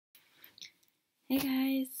Hey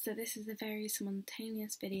guys, so this is a very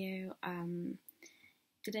spontaneous video.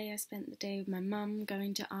 Today I spent the day with my mum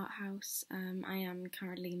going to art house. I am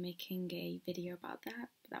currently making a video about that,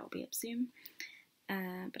 but that will be up soon.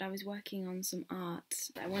 But I was working on some art.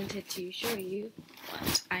 I wanted to show you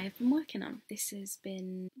what I have been working on. This has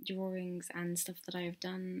been drawings and stuff that I have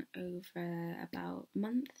done over about a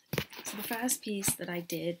month. So the first piece that I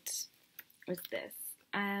did was this.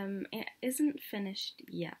 It isn't finished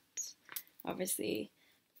yet. Obviously,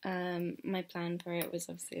 my plan for it was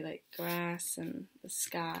obviously like grass and the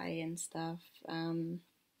sky and stuff. I'm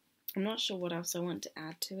not sure what else I want to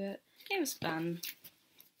add to it. It was fun.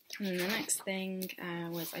 And then the next thing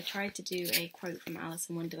was I tried to do a quote from Alice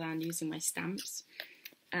in Wonderland using my stamps.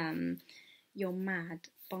 You're mad,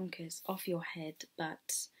 bonkers, off your head,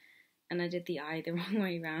 but... And I did the I the wrong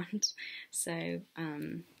way round. So,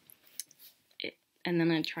 and then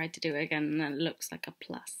I tried to do it again and then it looks like a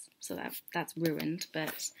plus. So that's ruined,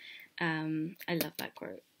 but I love that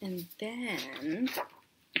quote. And then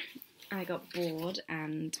I got bored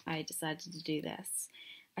and I decided to do this.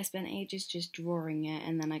 I spent ages just drawing it,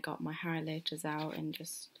 and then I got my highlighters out and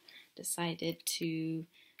just decided to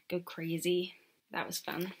go crazy. That was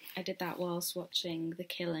fun. I did that whilst watching The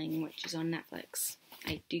Killing, which is on Netflix.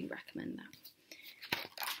 I do recommend that.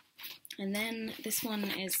 And then this one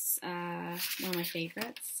is one of my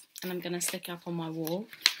favourites, and I'm going to stick it up on my wall.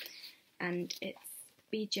 And it's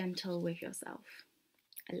Be Gentle With Yourself.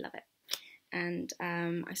 I love it. And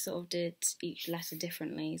I sort of did each letter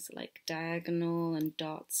differently, so like diagonal and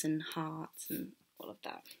dots and hearts and all of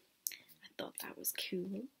that. I thought that was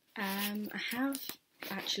cool. I have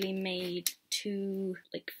actually made 2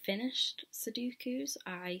 like finished Sudokus.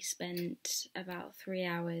 I spent about 3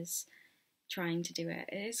 hours trying to do it.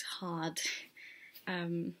 It is hard.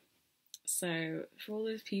 So for all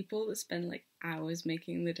those people that spend like hours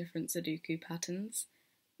making the different Sudoku patterns,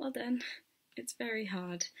 well done. It's very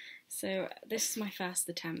hard. So this is my first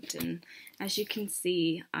attempt, and as you can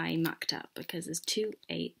see I mucked up because there's 2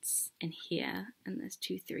 8s in here and there's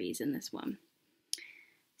 2 3s in this one.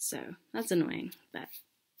 So that's annoying, but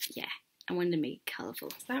yeah, I wanted to make it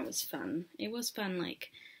colourful. So that was fun. It was fun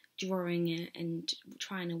like drawing it and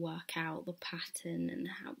trying to work out the pattern and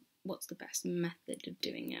what's the best method of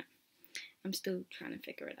doing it. I'm still trying to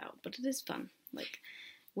figure it out, but it is fun. Like,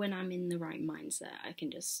 when I'm in the right mindset, I can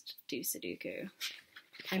just do Sudoku.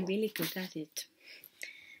 I'm really good at it.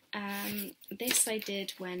 This I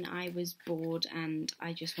did when I was bored and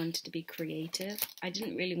I just wanted to be creative. I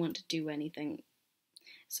didn't really want to do anything,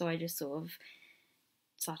 so I just sort of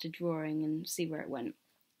started drawing and see where it went.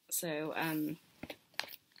 So,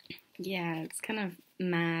 yeah, it's kind of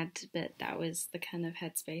mad, but that was the kind of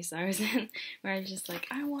headspace I was in, where I was just like,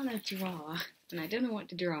 I want to draw, and I don't know what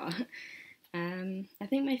to draw. I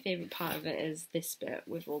think my favourite part of it is this bit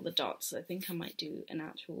with all the dots. I think I might do an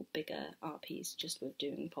actual bigger art piece just with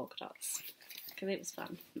doing polka dots, because it was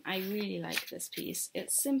fun. I really like this piece.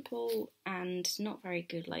 It's simple and not very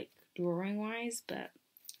good like drawing wise, but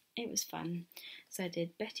it was fun. So I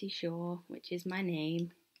did Betty Shaw, which is my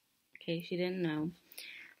name, in case you didn't know.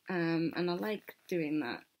 And I like doing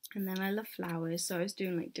that. And then I love flowers, so I was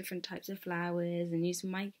doing like different types of flowers and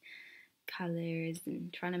using my colours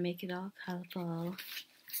and trying to make it all colourful.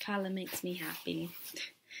 Colour makes me happy,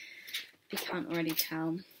 if you can't already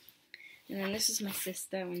tell. And then this is my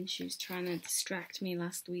sister when she was trying to distract me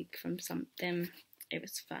last week from something. It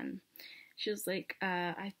was fun. She was like,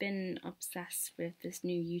 I've been obsessed with this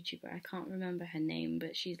new YouTuber. I can't remember her name,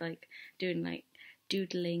 but she's like doing like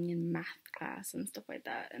doodling in math class and stuff like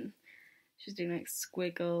that, and she's doing like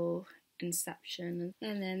squiggle, inception,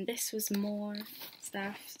 and then this was more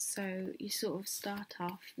stuff. So you sort of start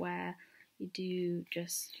off where you do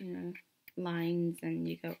just, you know, lines and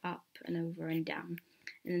you go up and over and down,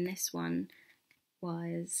 and then this one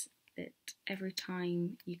was that every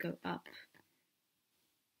time you go up,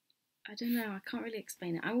 I don't know, I can't really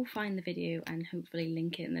explain it. I will find the video and hopefully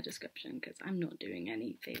link it in the description because I'm not doing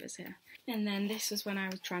any favours here. And then this was when I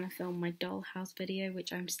was trying to film my Dollhouse video,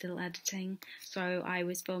 which I'm still editing. So I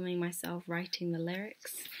was filming myself writing the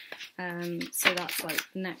lyrics. So that's like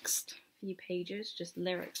the next few pages, just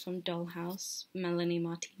lyrics from Dollhouse, Melanie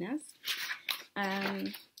Martinez.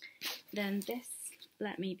 Then this,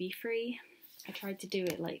 Let Me Be Free. I tried to do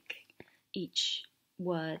it like each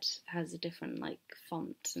word has a different like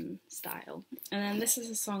font and style. And then this is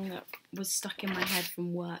a song that was stuck in my head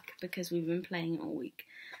from work because we've been playing it all week.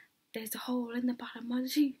 There's a hole in the bottom of the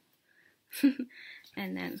sea.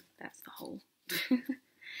 And then that's the hole.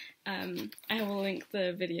 I will link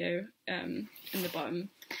the video in the bottom.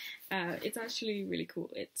 It's actually really cool.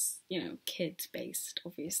 It's, you know, kids based,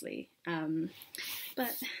 obviously,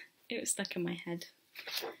 but it was stuck in my head.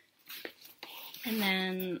 And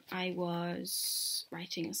then I was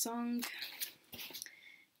writing a song,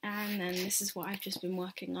 and then this is what I've just been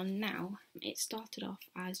working on now. It started off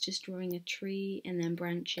as just drawing a tree and then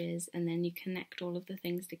branches, and then you connect all of the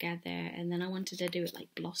things together, and then I wanted to do it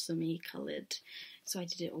like blossomy coloured, so I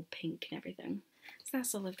did it all pink and everything. So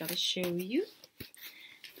that's all I've got to show you.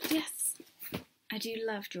 Yes, I do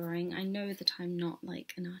love drawing. I know that I'm not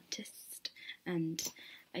like an artist and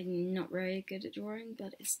I'm not very good at drawing,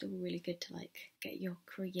 but it's still really good to like get your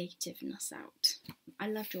creativeness out. I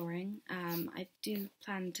love drawing. I do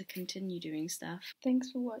plan to continue doing stuff.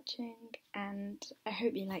 Thanks for watching, and I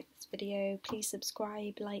hope you liked this video. Please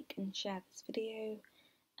subscribe, like and share this video,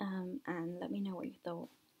 and let me know what you thought.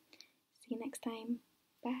 See you next time.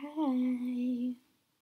 Bye!